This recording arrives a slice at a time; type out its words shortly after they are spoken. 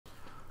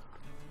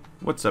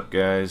What's up,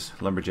 guys?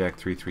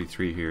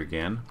 Lumberjack333 here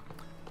again.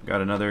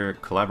 Got another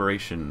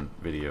collaboration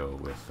video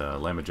with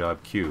Llama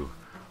Job Q.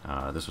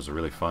 This was a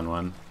really fun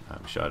one.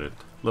 We shot it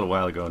a little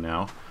while ago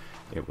now.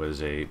 It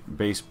was a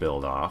base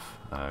build-off,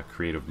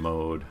 creative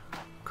mode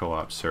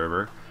co-op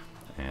server,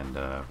 and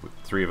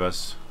three of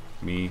us,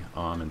 me,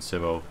 and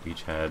Civo,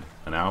 each had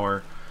an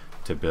hour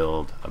to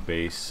build a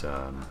base.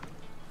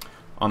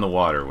 On the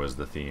water was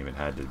the theme. It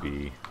had to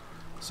be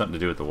something to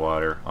do with the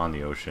water, on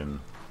the ocean,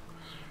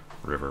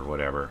 river,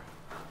 whatever.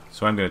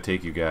 So I'm going to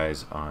take you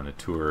guys on a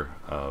tour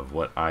of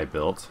what I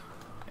built,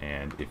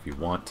 and if you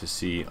want to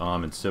see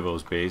and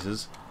Civo's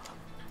bases,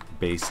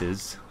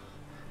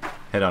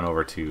 head on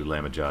over to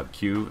Llama Job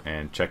Q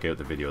and check out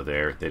the video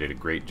there. They did a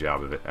great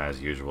job of it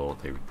as usual.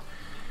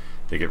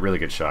 They get really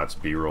good shots,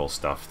 B-roll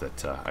stuff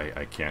that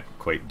I can't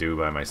quite do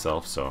by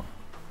myself, so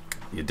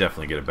you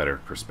definitely get a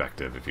better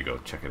perspective if you go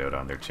check it out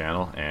on their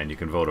channel, and you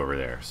can vote over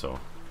there. So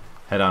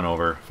head on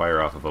over,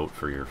 fire off a vote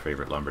for your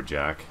favorite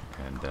lumberjack,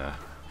 and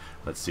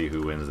let's see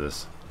who wins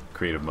this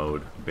creative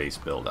mode base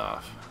build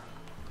off.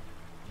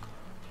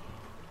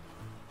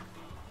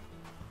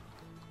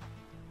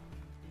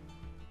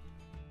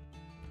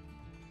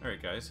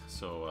 Alright guys,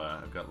 so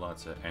I've got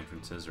lots of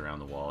entrances around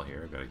the wall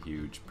here. I've got a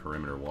huge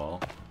perimeter wall,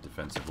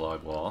 defensive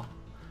log wall.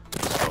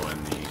 So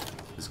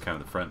this is kind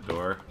of the front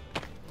door,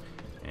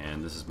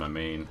 and this is my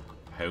main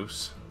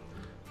house.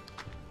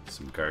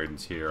 Some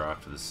gardens here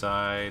off to the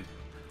side,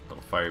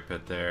 little fire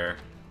pit there.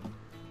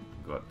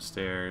 Go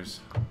upstairs.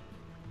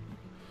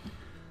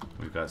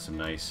 We've got some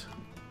nice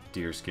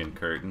deerskin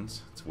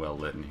curtains. It's well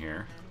lit in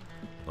here.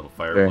 Little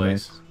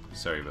fireplace.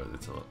 Nice. Sorry about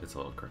it. It's a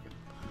little crooked.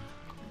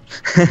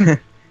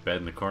 Bed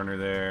in the corner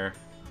there.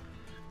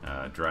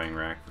 Drying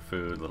rack for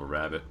food. Little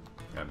rabbit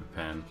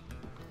pen.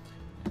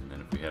 And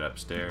then if we head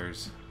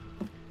upstairs,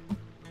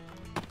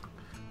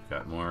 we've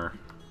got more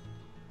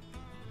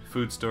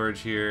food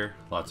storage here.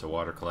 Lots of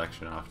water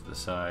collection off to the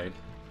side,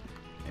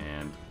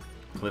 and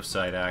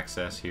cliffside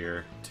access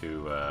here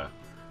to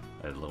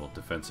a little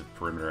defensive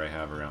perimeter I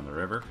have around the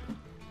river.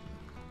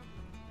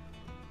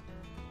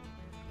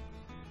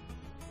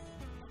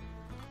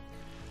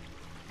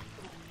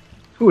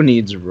 Who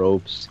needs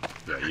ropes?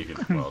 Yeah, you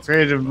can. Well,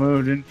 creative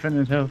mode,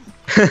 infinite health.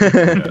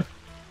 Yeah.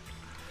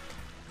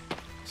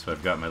 So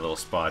I've got my little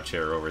spa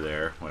chair over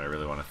there. When I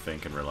really want to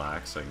think and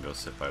relax, I can go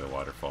sit by the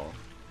waterfall.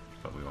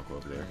 But we won't go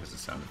over there because the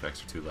sound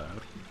effects are too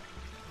loud.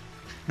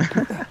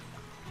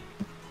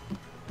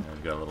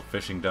 I've got a little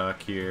fishing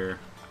dock here,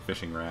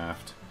 fishing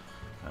raft,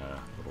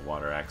 little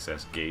water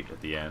access gate at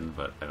the end,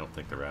 but I don't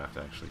think the raft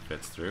actually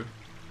fits through.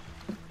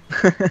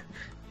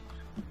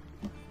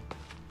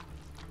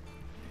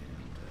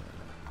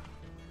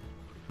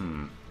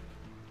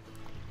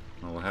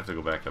 Well, we'll have to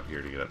go back up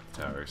here to get up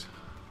the towers.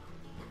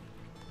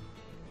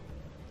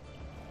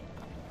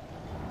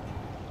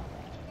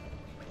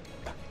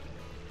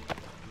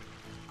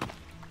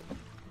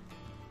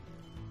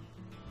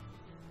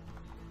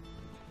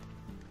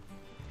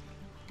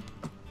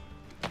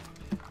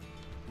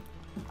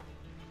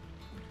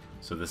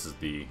 So this is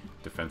the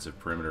defensive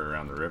perimeter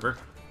around the river.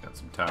 Got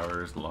some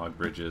towers, log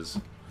bridges.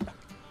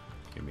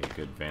 Give me a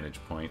good vantage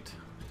point.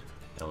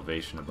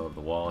 Elevation above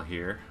the wall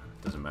here.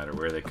 Doesn't matter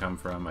where they come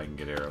from, I can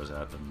get arrows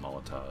at them,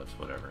 Molotovs,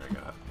 whatever I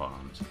got,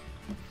 bombs.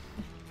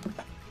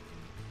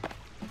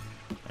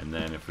 And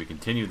then if we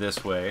continue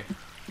this way,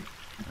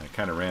 I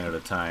kind of ran out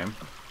of time.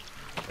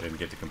 I didn't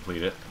get to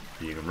complete it.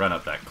 You can run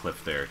up that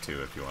cliff there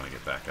too if you want to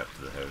get back up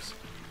to the house.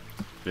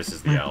 This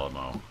is the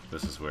Alamo.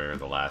 This is where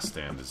the last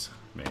stand is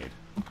made.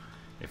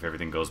 If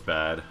everything goes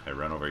bad, I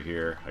run over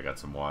here. I got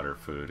some water,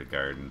 food, a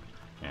garden,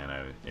 and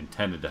I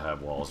intended to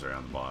have walls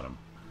around the bottom.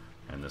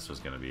 And this was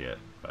going to be it,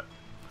 but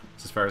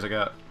it's as far as I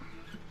got.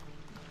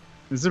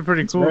 It's a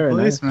pretty cool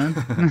place, nice.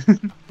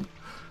 Man.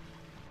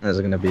 This is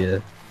going to be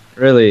a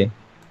really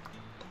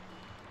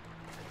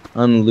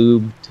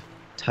unlubed,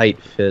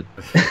 tight fit.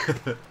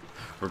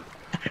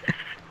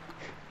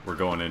 We're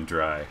going in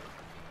dry.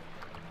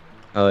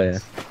 Oh, yeah.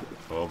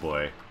 Oh,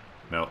 boy.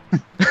 No.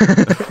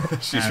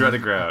 She's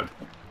running ground.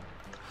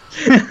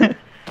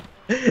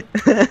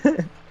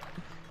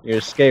 Your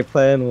escape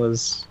plan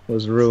was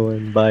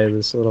ruined by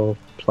this little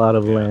plot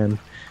of land.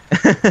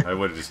 I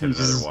would have just hit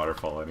another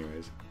waterfall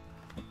anyways.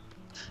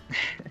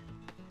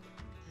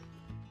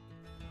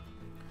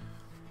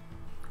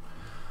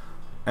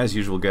 As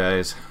usual,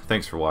 guys,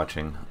 thanks for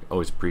watching.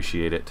 Always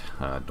appreciate it.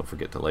 Don't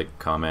forget to like,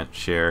 comment,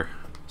 share,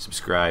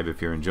 subscribe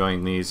if you're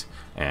enjoying these,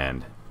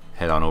 and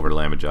head on over to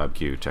Llama Job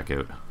Q. Check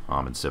out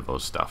and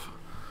Civo's stuff.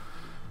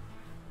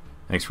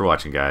 Thanks for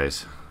watching,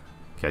 guys.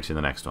 Catch you in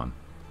the next one.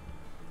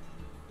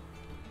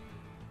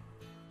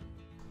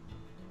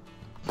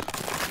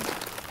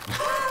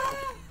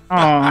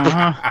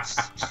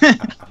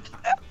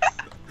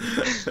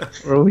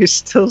 Were we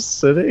still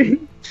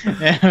sitting?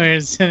 Yeah, we were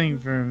sitting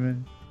for a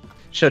minute.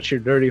 Shut your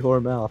dirty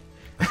whore mouth.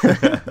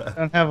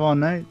 Don't have all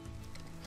night.